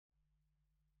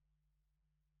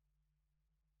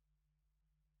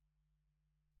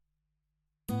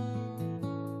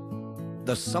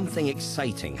there's something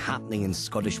exciting happening in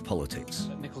Scottish politics.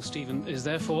 Nicol Stephen is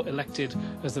therefore elected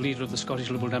as the leader of the Scottish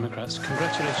Liberal Democrats.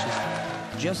 Congratulations.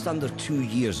 Just under 2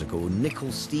 years ago,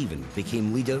 Nicol Stephen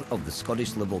became leader of the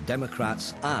Scottish Liberal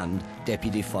Democrats and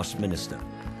Deputy First Minister,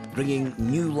 bringing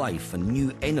new life and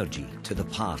new energy to the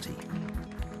party.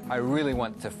 I really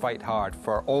want to fight hard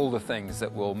for all the things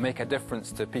that will make a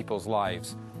difference to people's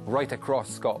lives right across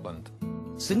Scotland.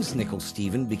 Since Nicol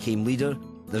Stephen became leader,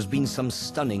 there's been some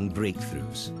stunning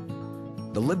breakthroughs.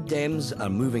 The Lib Dems are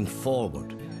moving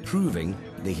forward, proving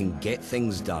they can get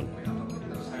things done.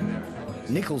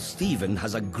 Nicol Stephen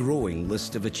has a growing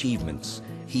list of achievements.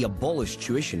 He abolished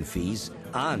tuition fees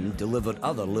and delivered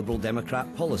other Liberal Democrat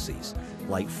policies,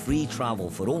 like free travel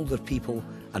for older people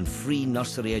and free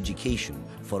nursery education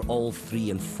for all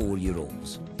 3- and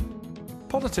 4-year-olds.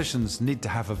 Politicians need to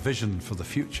have a vision for the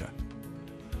future,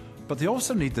 but they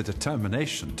also need the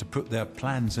determination to put their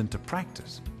plans into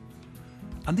practice.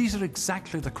 And these are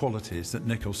exactly the qualities that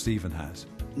Nicol Stephen has.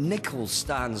 Nicol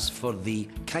stands for the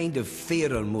kind of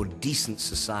fairer, more decent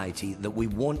society that we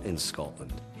want in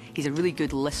Scotland. He's a really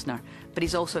good listener, but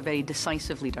he's also a very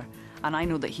decisive leader, and I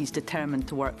know that he's determined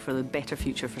to work for the better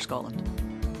future for Scotland.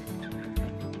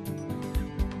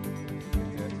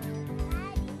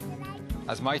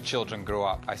 As my children grow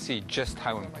up, I see just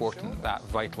how important that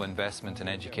vital investment in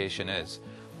education is.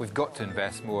 We've got to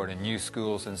invest more in new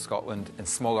schools in Scotland, in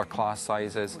smaller class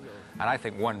sizes, and I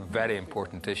think one very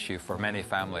important issue for many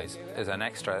families is an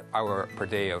extra hour per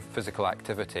day of physical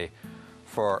activity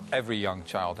for every young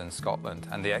child in Scotland,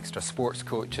 and the extra sports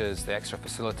coaches, the extra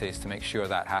facilities to make sure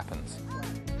that happens.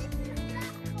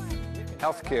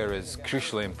 Healthcare is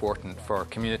crucially important for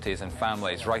communities and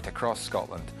families right across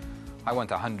Scotland. I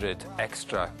want 100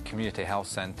 extra community health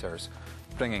centres,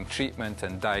 bringing treatment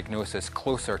and diagnosis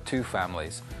closer to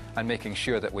families and making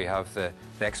sure that we have the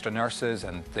extra nurses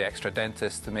and the extra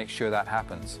dentists to make sure that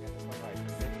happens.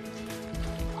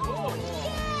 Oh,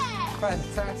 yeah!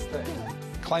 Fantastic!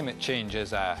 Climate change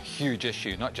is a huge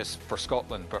issue, not just for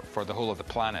Scotland, but for the whole of the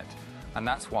planet. And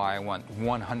that's why I want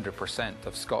 100%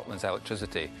 of Scotland's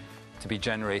electricity to be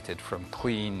generated from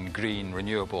clean, green,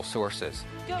 renewable sources.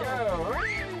 Go!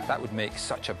 That would make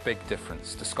such a big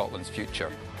difference to Scotland's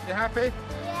future. You happy?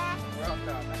 Yeah. Well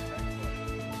done.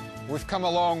 We've come a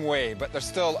long way, but there's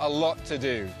still a lot to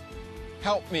do.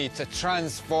 Help me to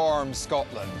transform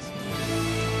Scotland.